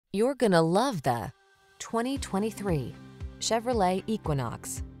You're gonna love the 2023 Chevrolet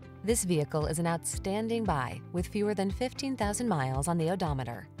Equinox. This vehicle is an outstanding buy with fewer than 15,000 miles on the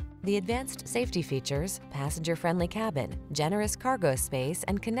odometer. The advanced safety features, passenger-friendly cabin, generous cargo space,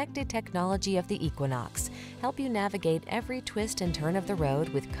 and connected technology of the Equinox help you navigate every twist and turn of the road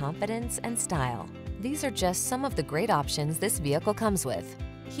with confidence and style. These are just some of the great options this vehicle comes with: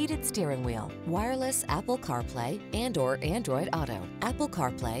 heated steering wheel, wireless Apple Carplay and/or Android Auto, Apple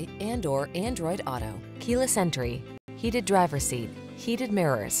Carplay and/or Android Auto, keyless entry, heated driver's seat, heated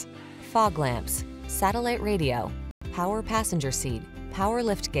mirrors, fog lamps, satellite radio, power passenger seat, power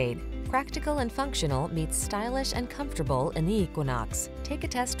liftgate. Practical and functional meets stylish and comfortable in the Equinox. Take a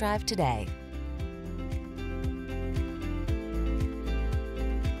test drive today.